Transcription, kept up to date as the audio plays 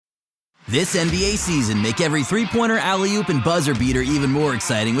This NBA season, make every three-pointer, alley-oop, and buzzer beater even more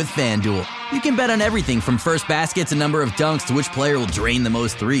exciting with FanDuel. You can bet on everything from first basket to number of dunks to which player will drain the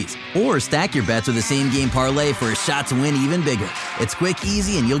most threes. Or stack your bets with a same-game parlay for a shot to win even bigger. It's quick,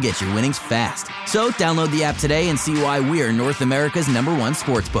 easy, and you'll get your winnings fast. So download the app today and see why we're North America's #1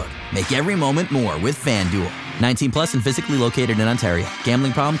 sportsbook. Make every moment more with FanDuel. 19 plus and physically located in Ontario.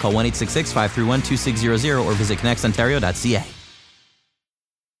 Gambling problem? Call 1-866-531-2600 or visit connectsontario.ca.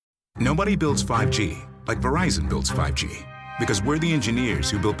 Nobody builds 5G like Verizon builds 5G, because we're the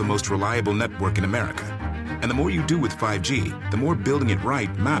engineers who built the most reliable network in America. And the more you do with 5G, the more building it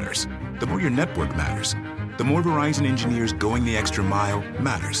right matters. The more your network matters. The more Verizon engineers going the extra mile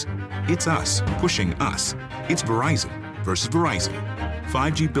matters. It's us pushing us. It's Verizon versus Verizon.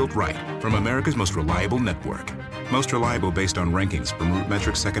 5G built right from America's most reliable network. Most reliable based on rankings from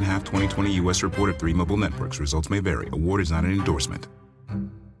RootMetrics second half 2020 U.S. report of 3 mobile networks. Results may vary. Award is not an endorsement.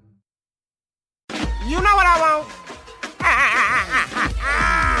 You know what I want?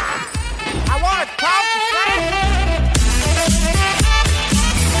 I want to talk to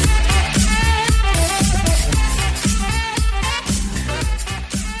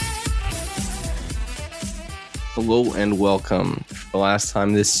Hello and welcome for the last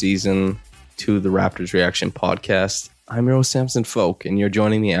time this season to the Raptors Reaction Podcast. I'm your host, Samson Folk, and you're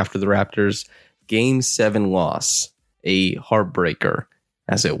joining me after the Raptors' Game 7 loss, a heartbreaker,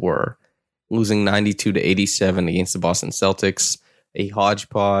 as it were. Losing 92-87 against the Boston Celtics, a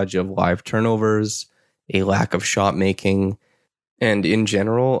hodgepodge of live turnovers, a lack of shot making, and in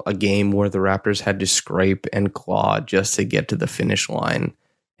general, a game where the Raptors had to scrape and claw just to get to the finish line.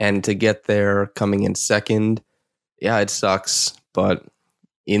 And to get there coming in second, yeah, it sucks. But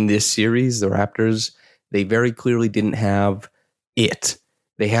in this series, the Raptors, they very clearly didn't have it.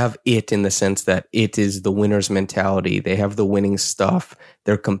 They have it in the sense that it is the winner's mentality. They have the winning stuff.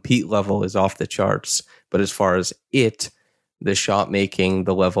 Their compete level is off the charts. But as far as it, the shot making,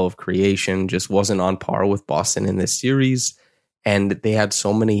 the level of creation just wasn't on par with Boston in this series. And they had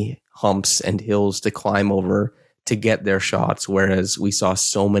so many humps and hills to climb over to get their shots. Whereas we saw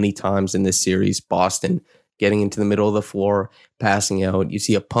so many times in this series, Boston getting into the middle of the floor, passing out. You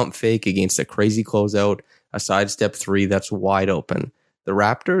see a pump fake against a crazy closeout, a sidestep three that's wide open. The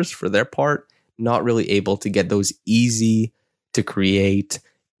Raptors, for their part, not really able to get those easy to create,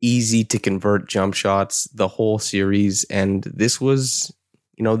 easy to convert jump shots the whole series. And this was,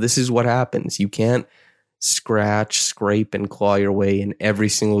 this is what happens. You can't scratch, scrape, and claw your way in every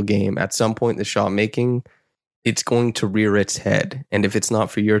single game. At some point, the shot making, it's going to rear its head. And if it's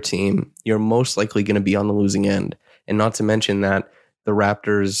not for your team, you're most likely going to be on the losing end. And not to mention that the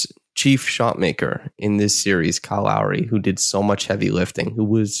Raptors' chief shot maker in this series, Kyle Lowry, who did so much heavy lifting, who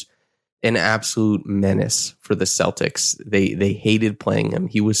was an absolute menace for the Celtics. They hated playing him.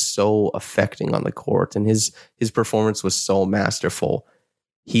 He was so affecting on the court, and his performance was so masterful.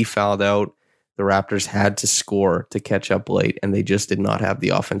 He fouled out. The Raptors had to score to catch up late, and they just did not have the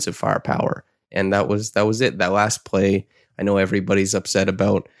offensive firepower. And that was it. That last play, I know everybody's upset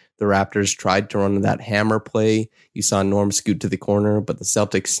about. The Raptors tried to run that hammer play. You saw Norm scoot to the corner, but the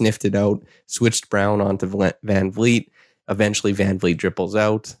Celtics sniffed it out, switched Brown onto Van Vliet. Eventually, Van Vliet dribbles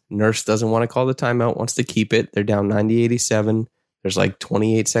out. Nurse doesn't want to call the timeout, wants to keep it. They're down 90-87. There's like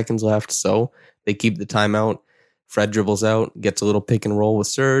 28 seconds left, so they keep the timeout. Fred dribbles out, gets a little pick and roll with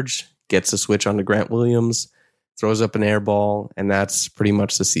Serge, gets a switch onto Grant Williams, throws up an air ball, and that's pretty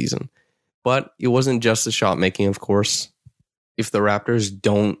much the season. But it wasn't just the shot making, of course. If the Raptors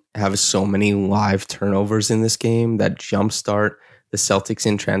don't have so many live turnovers in this game that jumpstart the Celtics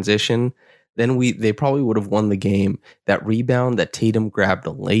in transition, then they probably would have won the game. That rebound that Tatum grabbed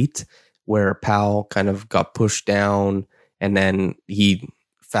late, where Powell kind of got pushed down, and then he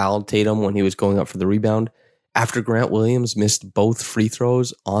fouled Tatum when he was going up for the rebound. After Grant Williams missed both free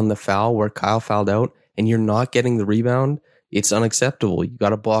throws on the foul where Kyle fouled out, and you're not getting the rebound, it's unacceptable. You got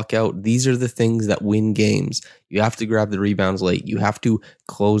to block out. These are the things that win games. You have to grab the rebounds late. You have to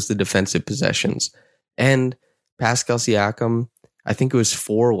close the defensive possessions. And Pascal Siakam, I think it was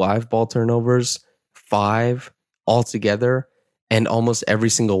 4 live ball turnovers, 5 altogether, and almost every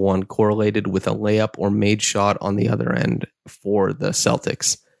single one correlated with a layup or made shot on the other end for the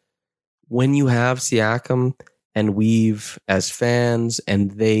Celtics. When you have Siakam and Weave as fans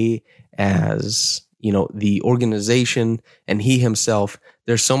and they as the organization and he himself,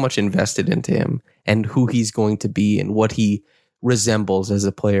 there's so much invested into him and who he's going to be and what he resembles as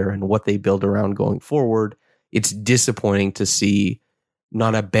a player and what they build around going forward. It's disappointing to see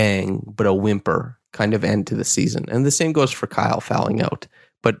not a bang, but a whimper kind of end to the season. And the same goes for Kyle fouling out.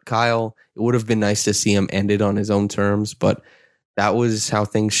 But Kyle, it would have been nice to see him end it on his own terms, but that was how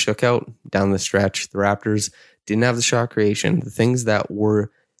things shook out down the stretch. The Raptors didn't have the shot creation. The things that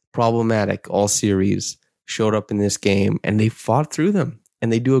were problematic all series showed up in this game, and they fought through them.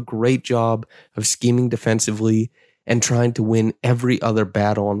 And they do a great job of scheming defensively and trying to win every other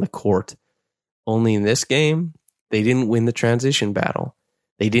battle on the court. Only in this game, they didn't win the transition battle.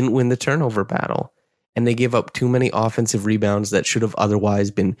 They didn't win the turnover battle. And they gave up too many offensive rebounds that should have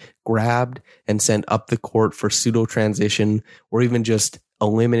otherwise been grabbed and sent up the court for pseudo transition, or even just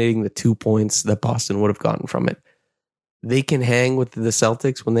eliminating the 2 points that Boston would have gotten from it. They can hang with the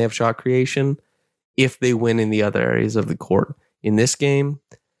Celtics when they have shot creation if they win in the other areas of the court. In this game,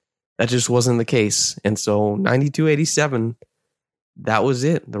 that just wasn't the case. And so 92-87, that was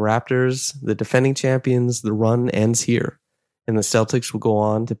it. The Raptors, the defending champions, the run ends here. And the Celtics will go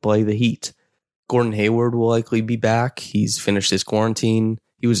on to play the Heat. Gordon Hayward will likely be back. He's finished his quarantine.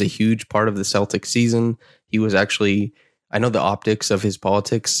 He was a huge part of the Celtics season. He was actually, I know the optics of his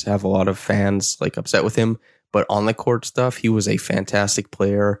politics have a lot of fans like upset with him, but on the court stuff, he was a fantastic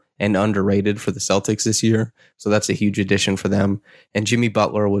player and underrated for the Celtics this year. So that's a huge addition for them. And Jimmy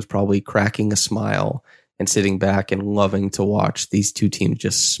Butler was probably cracking a smile and sitting back and loving to watch these two teams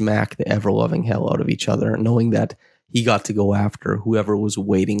just smack the ever-loving hell out of each other, knowing that he got to go after whoever was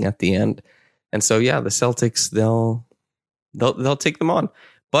waiting at the end. And so, yeah, the Celtics, they'll take them on.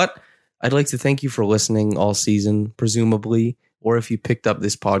 But I'd like to thank you for listening all season, presumably, or if you picked up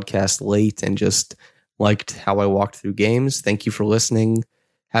this podcast late and just liked how I walked through games, thank you for listening.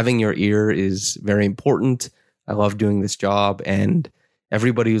 Having your ear is very important. I love doing this job, and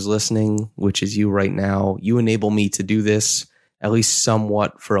everybody who's listening, which is you right now, you enable me to do this at least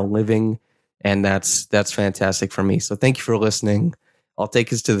somewhat for a living, and that's fantastic for me. So thank you for listening. I'll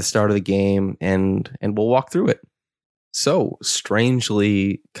take us to the start of the game, and we'll walk through it. So,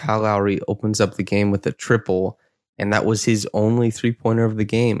 strangely, Kyle Lowry opens up the game with a triple, and that was his only three-pointer of the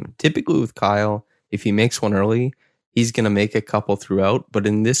game. Typically with Kyle, if he makes one early, he's going to make a couple throughout. But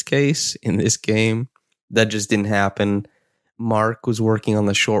in this case, in this game, that just didn't happen. Mark was working on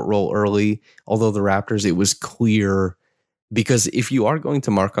the short roll early, although the Raptors, it was clear, because if you are going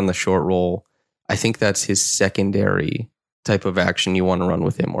to mark on the short roll, I think that's his secondary type of action you want to run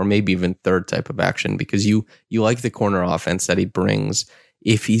with him, or maybe even third type of action, because you like the corner offense that he brings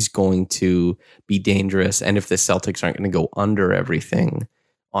if he's going to be dangerous and if the Celtics aren't going to go under everything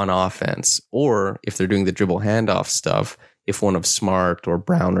on offense, or if they're doing the dribble handoff stuff, if one of Smart or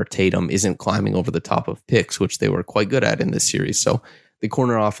Brown or Tatum isn't climbing over the top of picks, which they were quite good at in this series. So the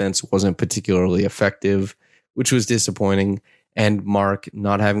corner offense wasn't particularly effective, which was disappointing. And Mark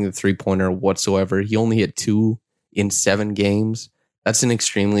not having the three-pointer whatsoever, he only hit 2 in 7 games. That's an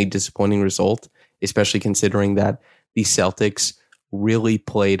extremely disappointing result, especially considering that the Celtics really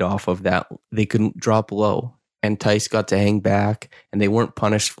played off of that. They couldn't drop low, and Tice got to hang back, and they weren't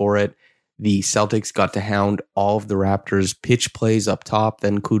punished for it. The Celtics got to hound all of the Raptors' pitch plays up top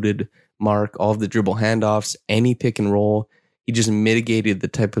that included Mark, all of the dribble handoffs, any pick and roll. He just mitigated the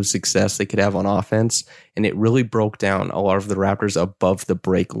type of success they could have on offense, and it really broke down a lot of the Raptors' above the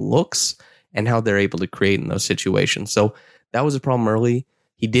break looks and how they're able to create in those situations. So that was a problem early.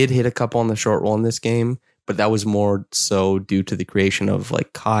 He did hit a couple on the short roll in this game, but that was more so due to the creation of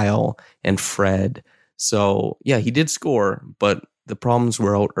like Kyle and Fred. So yeah, he did score, but the problems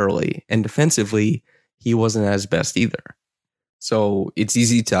were out early. And defensively, he wasn't at his best either. So it's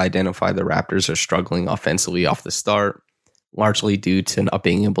easy to identify the Raptors are struggling offensively off the start, largely due to not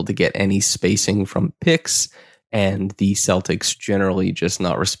being able to get any spacing from picks, and the Celtics generally just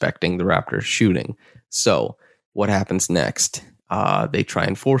not respecting the Raptors shooting. So what happens next? They try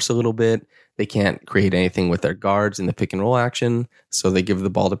and force a little bit. They can't create anything with their guards in the pick and roll action, so they give the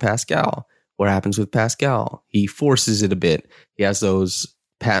ball to Pascal. What happens with Pascal? He forces it a bit. He has those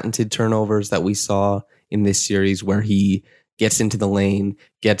patented turnovers that we saw in this series where he gets into the lane,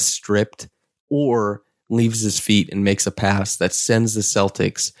 gets stripped, or leaves his feet and makes a pass that sends the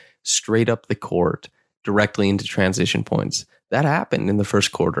Celtics straight up the court directly into transition points. That happened in the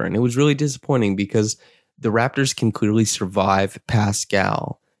first quarter, and it was really disappointing because the Raptors can clearly survive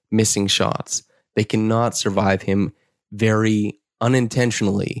Pascal missing shots. They cannot survive him very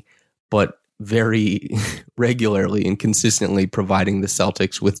unintentionally, but very regularly and consistently providing the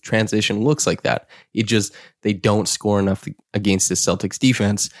Celtics with transition looks like that. They don't score enough against the Celtics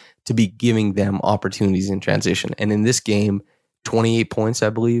defense to be giving them opportunities in transition. And in this game, 28 points, I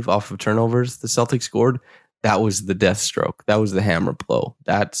believe, off of turnovers the Celtics scored. That was the death stroke. That was the hammer blow.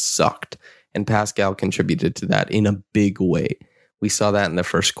 That sucked. And Pascal contributed to that in a big way. We saw that in the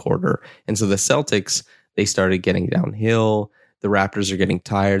first quarter. And so the Celtics, they started getting downhill. The Raptors are getting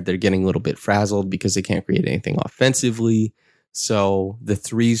tired. They're getting a little bit frazzled because they can't create anything offensively. So the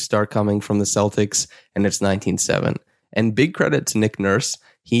threes start coming from the Celtics, and it's 19-7. And big credit to Nick Nurse.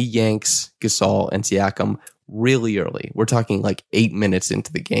 He yanks Gasol and Siakam really early. We're talking like 8 minutes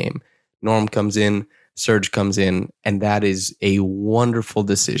into the game. Norm comes in, Serge comes in, and that is a wonderful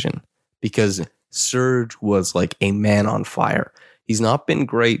decision because Serge was like a man on fire. He's not been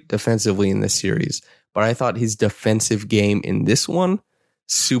great defensively in this series, but I thought his defensive game in this one,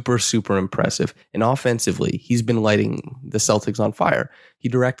 super, super impressive. And offensively, he's been lighting the Celtics on fire. He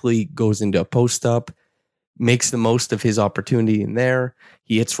directly goes into a post-up, makes the most of his opportunity in there.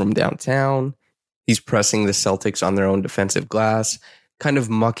 He hits from downtown. He's pressing the Celtics on their own defensive glass, kind of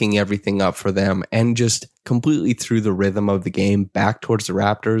mucking everything up for them and just completely threw the rhythm of the game back towards the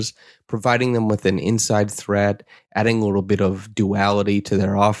Raptors, providing them with an inside threat, adding a little bit of duality to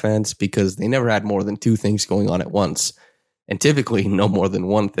their offense because they never had more than two things going on at once. And typically no more than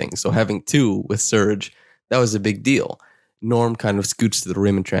one thing. So having two with Serge, that was a big deal. Norm kind of scoots to the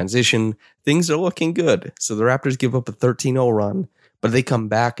rim in transition. Things are looking good. So the Raptors give up a 13-0 run, but they come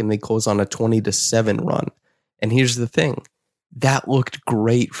back and they close on a 20-7 run. And here's the thing. That looked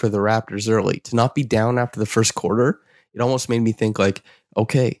great for the Raptors early. To not be down after the first quarter, it almost made me think like,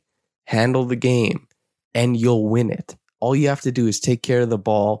 okay, handle the game and you'll win it. All you have to do is take care of the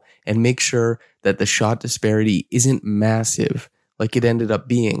ball and make sure that the shot disparity isn't massive like it ended up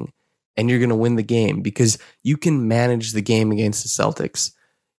being. And you're going to win the game because you can manage the game against the Celtics.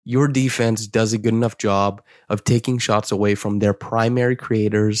 Your defense does a good enough job of taking shots away from their primary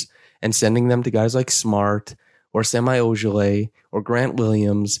creators and sending them to guys like Smart or Semi Ojeleye or Grant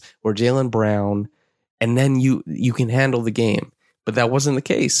Williams or Jaylen Brown. And then you can handle the game. But that wasn't the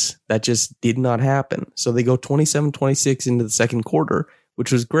case. That just did not happen. So they go 27-26 into the second quarter,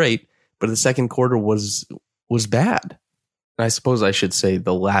 which was great. But the second quarter was bad. And I suppose I should say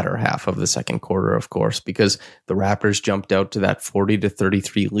the latter half of the second quarter, of course, because the Raptors jumped out to that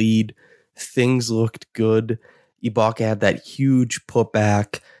 40-33 lead. Things looked good. Ibaka had that huge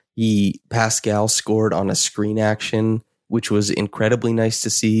putback. Pascal scored on a screen action, which was incredibly nice to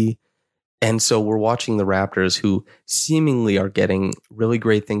see. And so we're watching the Raptors, who seemingly are getting really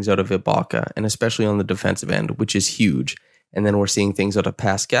great things out of Ibaka, and especially on the defensive end, which is huge. And then we're seeing things out of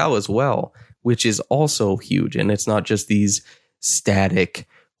Pascal as well, which is also huge. And it's not just these static,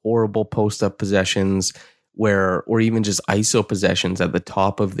 horrible post-up possessions or even just ISO possessions at the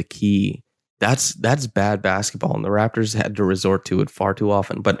top of the key. That's bad basketball, and the Raptors had to resort to it far too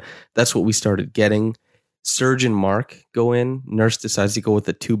often. But that's what we started getting. Serge and Mark go in. Nurse decides to go with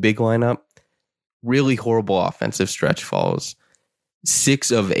the two big lineup. Really horrible offensive stretch follows. 6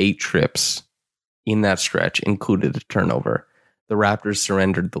 of 8 trips in that stretch included a turnover. The Raptors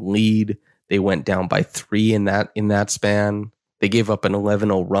surrendered the lead. They went down by 3 in that span. They gave up an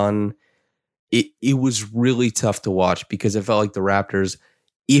 11-0 run. It was really tough to watch because it felt like the Raptors,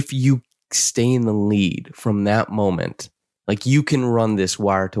 if you stay in the lead from that moment, like you can run this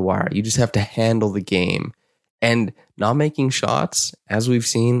wire to wire. You just have to handle the game. And not making shots, as we've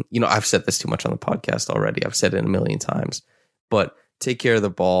seen, I've said this too much on the podcast already. I've said it a million times. But take care of the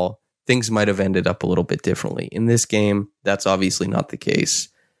ball. Things might have ended up a little bit differently. In this game, that's obviously not the case.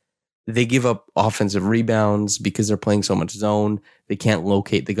 They give up offensive rebounds because they're playing so much zone. They can't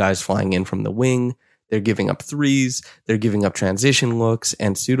locate the guys flying in from the wing. They're giving up threes. They're giving up transition looks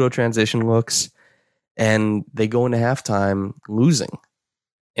and pseudo-transition looks. And they go into halftime losing.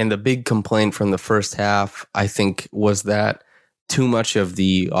 And the big complaint from the first half, I think, was that too much of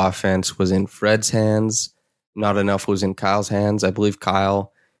the offense was in Fred's hands. Not enough was in Kyle's hands. I believe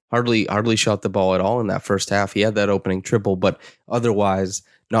Kyle hardly shot the ball at all in that first half. He had that opening triple, but otherwise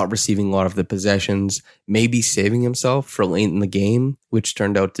not receiving a lot of the possessions, maybe saving himself for late in the game, which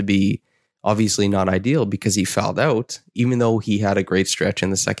turned out to be obviously not ideal because he fouled out, even though he had a great stretch in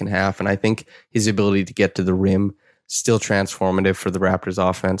the second half. And I think his ability to get to the rim still transformative for the Raptors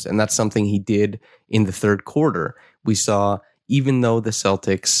offense. And that's something he did in the third quarter. We saw, even though the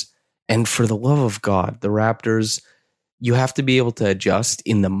Celtics, and for the love of God, the Raptors, you have to be able to adjust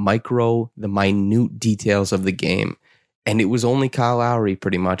in the minute details of the game. And it was only Kyle Lowry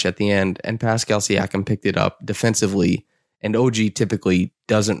pretty much at the end, and Pascal Siakam picked it up defensively. And OG typically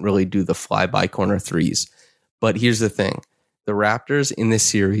doesn't really do the fly-by corner threes. But here's the thing. The Raptors in this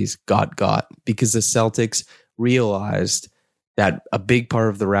series got because the Celtics realized that a big part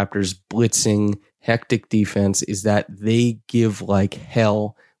of the Raptors' blitzing, hectic defense is that they give like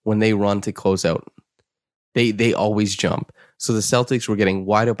hell when they run to close out. They always jump. So the Celtics were getting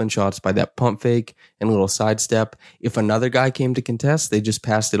wide open shots by that pump fake and little sidestep. If another guy came to contest, they just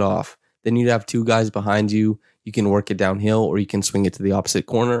passed it off. Then you'd have 2 guys behind you. You can work it downhill, or you can swing it to the opposite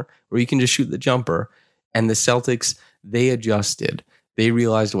corner, or you can just shoot the jumper. And the Celtics, they adjusted. They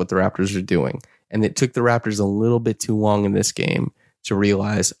realized what the Raptors are doing. And it took the Raptors a little bit too long in this game to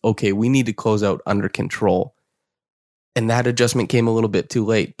realize, okay, we need to close out under control. And that adjustment came a little bit too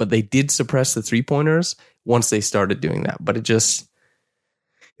late. But they did suppress the three-pointers once they started doing that. But it was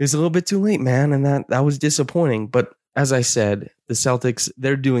a little bit too late, man. And that was disappointing. But as I said, the Celtics,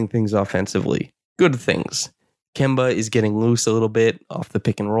 they're doing things offensively. Good things. Kemba is getting loose a little bit off the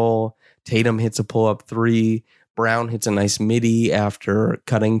pick and roll. Tatum hits a pull-up three. Brown hits a nice midi after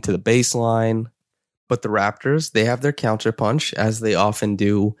cutting to the baseline. But the Raptors, they have their counterpunch, as they often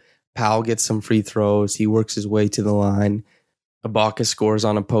do. Powell gets some free throws. He works his way to the line. Ibaka scores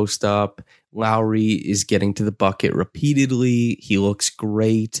on a post-up. Lowry is getting to the bucket repeatedly. He looks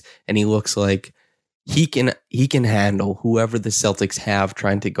great, and he looks like he can handle whoever the Celtics have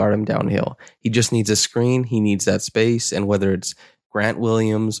trying to guard him downhill. He just needs a screen. He needs that space, and whether it's Grant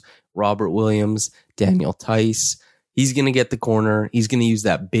Williams, Robert Williams, Daniel Tice, he's going to get the corner. He's going to use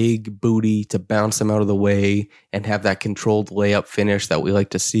that big booty to bounce him out of the way and have that controlled layup finish that we like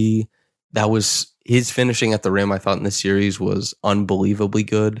to see. That was his finishing at the rim, I thought, in the series was unbelievably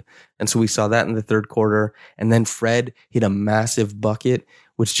good. And so we saw that in the third quarter. And then Fred hit a massive bucket,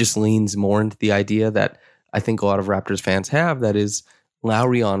 which just leans more into the idea that I think a lot of Raptors fans have, that is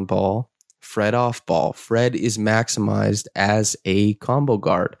Lowry on ball, Fred off ball. Fred is maximized as a combo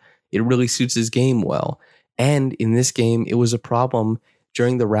guard. It really suits his game well. And in this game, it was a problem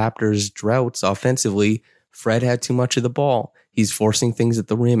during the Raptors' droughts offensively. Fred had too much of the ball. He's forcing things at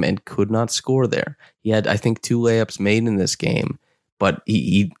the rim and could not score there. He had, I think, 2 layups made in this game, but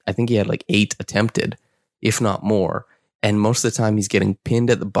I think he had like 8 attempted, if not more. And most of the time he's getting pinned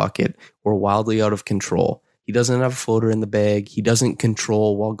at the bucket or wildly out of control. He doesn't have a floater in the bag. He doesn't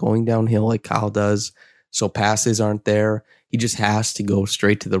control while going downhill like Kyle does. So passes aren't there. He just has to go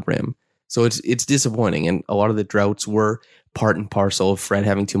straight to the rim. So it's disappointing. And a lot of the droughts were part and parcel of Fred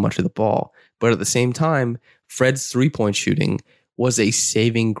having too much of the ball. But at the same time, Fred's three-point shooting was a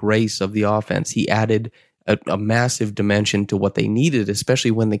saving grace of the offense. He added a massive dimension to what they needed,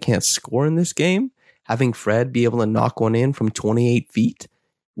 especially when they can't score in this game. Having Fred be able to knock one in from 28 feet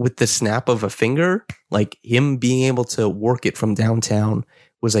with the snap of a finger, like him being able to work it from downtown,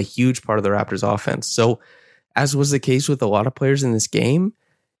 was a huge part of the Raptors offense. So as was the case with a lot of players in this game,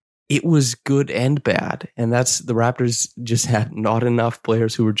 it was good and bad. And that's the Raptors just had not enough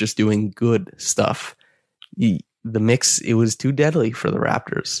players who were just doing good stuff. The mix, it was too deadly for the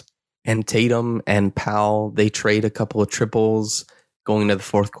Raptors. And Tatum and Powell, they trade a couple of triples. Going into the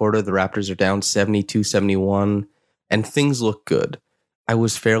fourth quarter, the Raptors are down 72-71, and things look good. I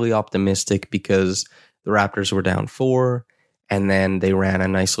was fairly optimistic because the Raptors were down 4, and then they ran a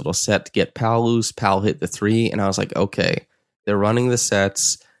nice little set to get Powell loose. Powell hit the 3, and I was like, okay, they're running the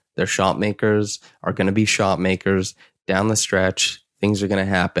sets. Their shot makers are going to be shot makers down the stretch. Things are going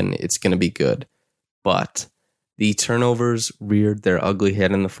to happen. It's going to be good. But the turnovers reared their ugly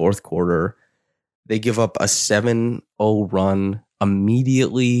head in the fourth quarter. They give up a 7-0 run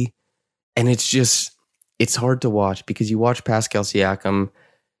immediately. And it's hard to watch because you watch Pascal Siakam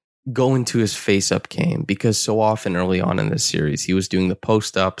go into his face-up game because so often early on in this series, he was doing the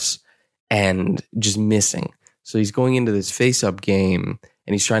post-ups and just missing. So he's going into this face-up game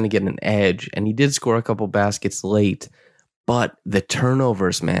and he's trying to get an edge. And he did score a couple baskets late, but the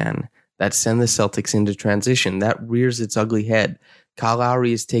turnovers, man, that send the Celtics into transition, that rears its ugly head. Kyle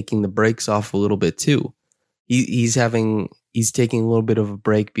Lowry is taking the brakes off a little bit too. He's taking a little bit of a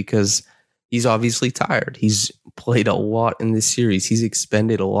break because he's obviously tired. He's played a lot in this series. He's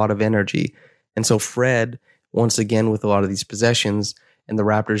expended a lot of energy. And so Fred, once again, with a lot of these possessions, and the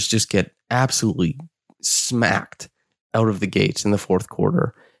Raptors just get absolutely smacked out of the gates in the fourth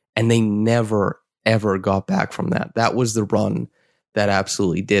quarter. And they never, ever got back from that. That was the run that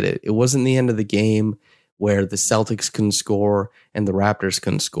absolutely did it. It wasn't the end of the game where the Celtics couldn't score and the Raptors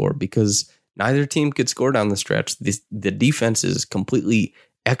couldn't score because neither team could score down the stretch. The defenses completely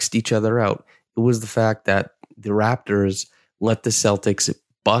X'd each other out. It was the fact that the Raptors let the Celtics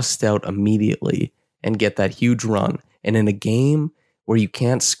bust out immediately and get that huge run. And in a game where you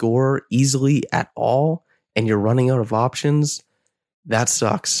can't score easily at all and you're running out of options, that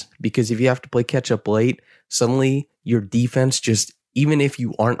sucks. Because if you have to play catch up late, suddenly your defense just, even if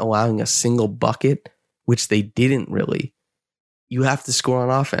you aren't allowing a single bucket, which they didn't really, you have to score on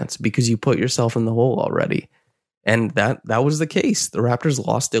offense because you put yourself in the hole already. And that was the case. The Raptors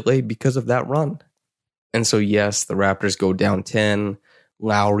lost it late because of that run. And so, yes, the Raptors go down 10.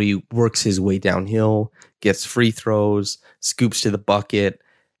 Lowry works his way downhill, gets free throws, scoops to the bucket,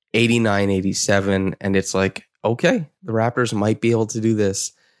 89-87. And it's like, okay, the Raptors might be able to do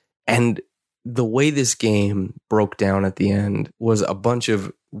this. And the way this game broke down at the end was a bunch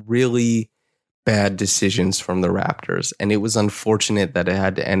of really bad decisions from the Raptors. And it was unfortunate that it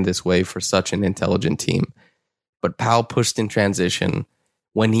had to end this way for such an intelligent team. But Powell pushed in transition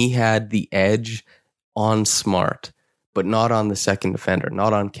when he had the edge on Smart, but not on the second defender,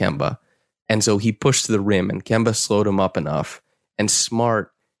 not on Kemba. And so he pushed to the rim and Kemba slowed him up enough. And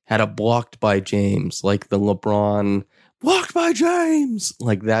Smart had a blocked by James, like the LeBron blocked by James,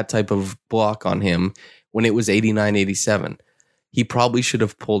 like that type of block on him when it was 89-87. He probably should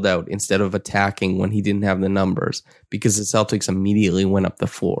have pulled out instead of attacking when he didn't have the numbers, because the Celtics immediately went up the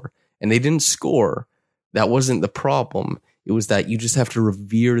floor and they didn't score. That wasn't the problem. It was that you just have to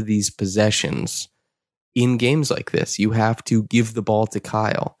revere these possessions in games like this. You have to give the ball to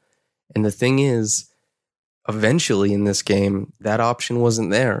Kyle. And the thing is, eventually in this game, that option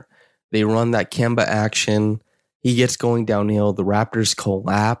wasn't there. They run that Kemba action. He gets going downhill. The Raptors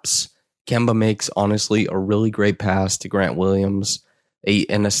collapse. Kemba makes, honestly, a really great pass to Grant Williams,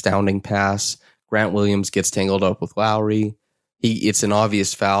 an astounding pass. Grant Williams gets tangled up with Lowry. It's an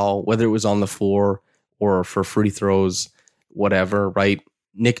obvious foul, whether it was on the floor or for free throws, whatever, right?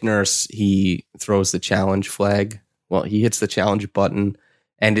 Nick Nurse, he throws the challenge flag. Well, he hits the challenge button,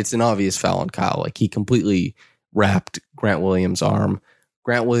 and it's an obvious foul on Kyle. Like, he completely wrapped Grant Williams' arm.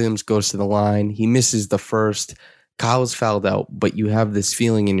 Grant Williams goes to the line. He misses the first. Kyle's fouled out, but you have this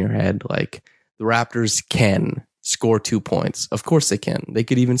feeling in your head like the Raptors can score 2 points. Of course they can. They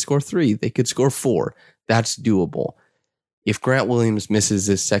could even score 3. They could score 4. That's doable. If Grant Williams misses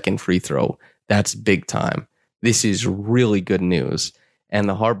his second free throw, that's big time. This is really good news. And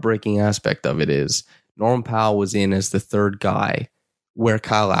the heartbreaking aspect of it is Norm Powell was in as the third guy where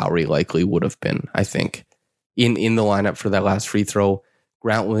Kyle Lowry likely would have been, I think, in the lineup for that last free throw.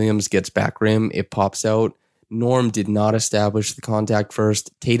 Grant Williams gets back rim. It pops out. Norm did not establish the contact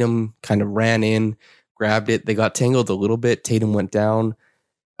first. Tatum kind of ran in, grabbed it. They got tangled a little bit. Tatum went down.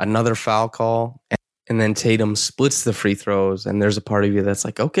 Another foul call. And then Tatum splits the free throws. And there's a part of you that's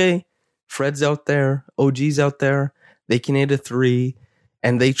like, okay, Fred's out there. OG's out there. They can hit a 3.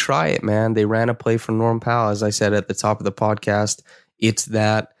 And they try it, man. They ran a play for Norm Powell, as I said at the top of the podcast. It's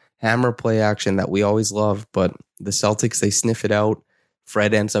that hammer play action that we always love. But the Celtics, they sniff it out.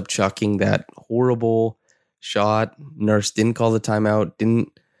 Fred ends up chucking that horrible shot. Nurse didn't call the timeout.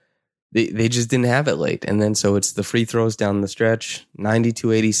 They just didn't have it late. And then so it's the free throws down the stretch.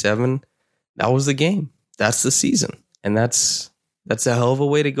 92-87. That was the game. That's the season. And that's a hell of a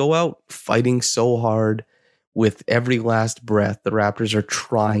way to go out, fighting so hard with every last breath. The Raptors are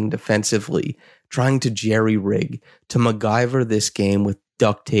trying defensively, trying to jerry-rig, to MacGyver this game with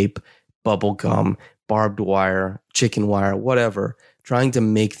duct tape, bubble gum, barbed wire, chicken wire, whatever, trying to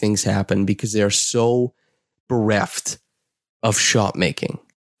make things happen because they're so bereft of shot making.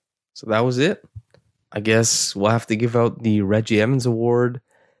 So that was it. I guess we'll have to give out the Reggie Evans Award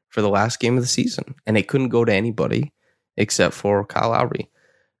for the last game of the season. And it couldn't go to anybody except for Kyle Lowry.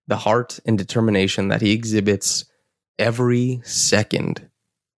 The heart and determination that he exhibits every second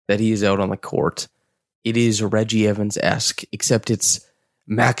that he is out on the court. It is Reggie Evans-esque, except it's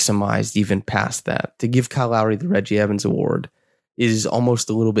maximized even past that. To give Kyle Lowry the Reggie Evans Award is almost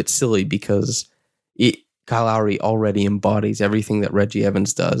a little bit silly because Kyle Lowry already embodies everything that Reggie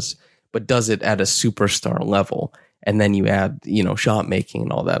Evans does, but does it at a superstar level. And then you add, shot making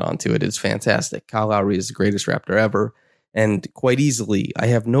and all that onto it. It's fantastic. Kyle Lowry is the greatest Raptor ever. And quite easily, I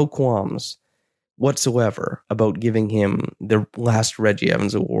have no qualms whatsoever about giving him the last Reggie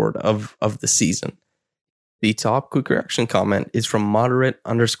Evans Award of the season. The top quick reaction comment is from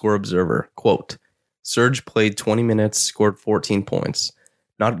moderate_observer. Quote, Serge played 20 minutes, scored 14 points.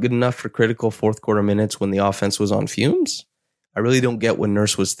 Not good enough for critical fourth quarter minutes when the offense was on fumes? I really don't get what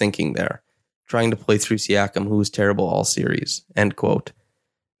Nurse was thinking there. Trying to play through Siakam, who was terrible all series. End quote.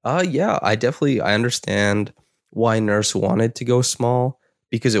 Yeah, I understand why Nurse wanted to go small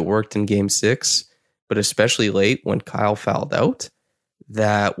because it worked in game 6, but especially late when Kyle fouled out,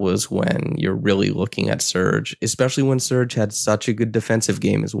 that was when you're really looking at Serge, especially when Serge had such a good defensive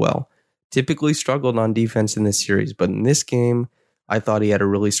game as well. Typically struggled on defense in this series, but in this game, I thought he had a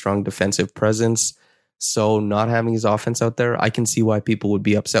really strong defensive presence. So not having his offense out there, I can see why people would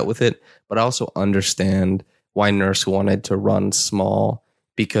be upset with it, but I also understand why Nurse wanted to run small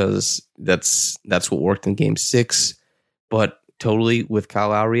because that's what worked in game 6. But totally with Kyle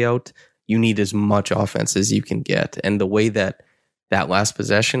Lowry out, you need as much offense as you can get. And the way that last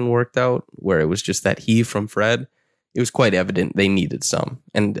possession worked out, where it was just that heave from Fred, it was quite evident they needed some.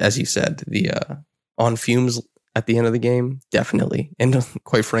 And as you said, the on fumes at the end of the game, definitely. And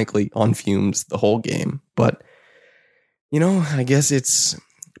quite frankly, on fumes the whole game. But, I guess it's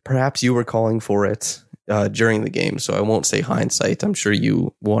perhaps you were calling for it during the game, so I won't say hindsight. I'm sure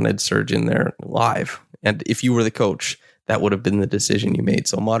you wanted Serge in there live. And if you were the coach, that would have been the decision you made.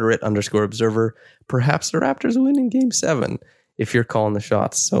 So moderate_observer, perhaps the Raptors win in game 7 if you're calling the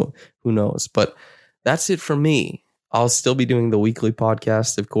shots. So who knows? But that's it for me. I'll still be doing the weekly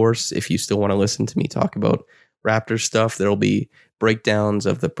podcast, of course. If you still want to listen to me talk about Raptors stuff, there'll be breakdowns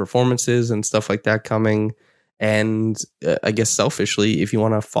of the performances and stuff like that coming. And I guess selfishly, if you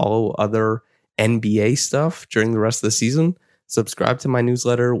want to follow other NBA stuff during the rest of the season, subscribe to my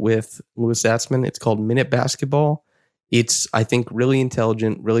newsletter with Louis Zatzman. It's called Minute Basketball. It's, I think, really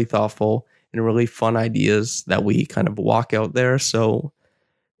intelligent, really thoughtful, and really fun ideas that we kind of walk out there. So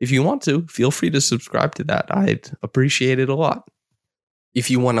if you want to, feel free to subscribe to that. I'd appreciate it a lot.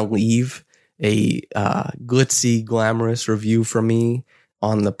 If you want to leave a glitzy, glamorous review from me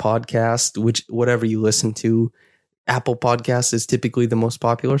on the podcast, whatever you listen to, Apple Podcasts is typically the most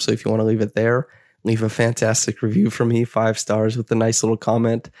popular. So if you want to leave it there, leave a fantastic review for me, 5 stars with a nice little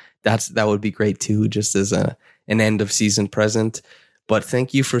comment. That would be great too, just as an end of season present. But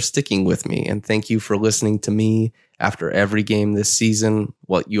thank you for sticking with me, and thank you for listening to me after every game this season.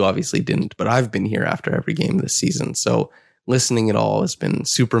 Well, you obviously didn't, but I've been here after every game this season. So listening at all has been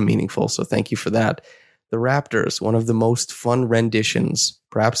super meaningful. So thank you for that. The Raptors, one of the most fun renditions,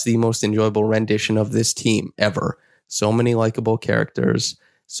 perhaps the most enjoyable rendition of this team ever. So many likable characters,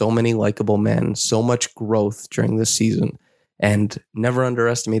 so many likable men, so much growth during this season. And never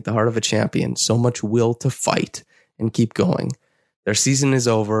underestimate the heart of a champion. So much will to fight and keep going. Their season is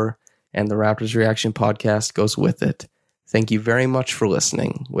over, and the Raptors Reaction Podcast goes with it. Thank you very much for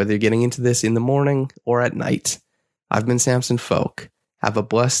listening, whether you're getting into this in the morning or at night. I've been Samson Folk. Have a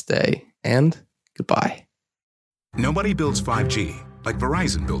blessed day, and goodbye. Nobody builds 5G like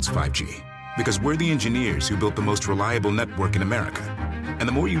Verizon builds 5G, because we're the engineers who built the most reliable network in America. And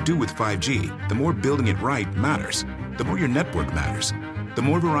the more you do with 5G, the more building it right matters. The more your network matters. The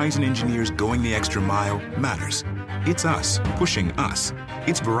more Verizon engineers going the extra mile matters. It's us pushing us.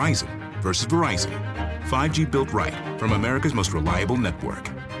 It's Verizon versus Verizon. 5G built right from America's most reliable network.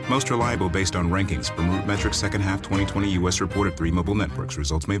 Most reliable based on rankings from RootMetrics second half 2020 U.S. report of 3 mobile networks.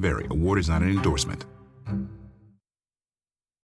 Results may vary. Award is not an endorsement.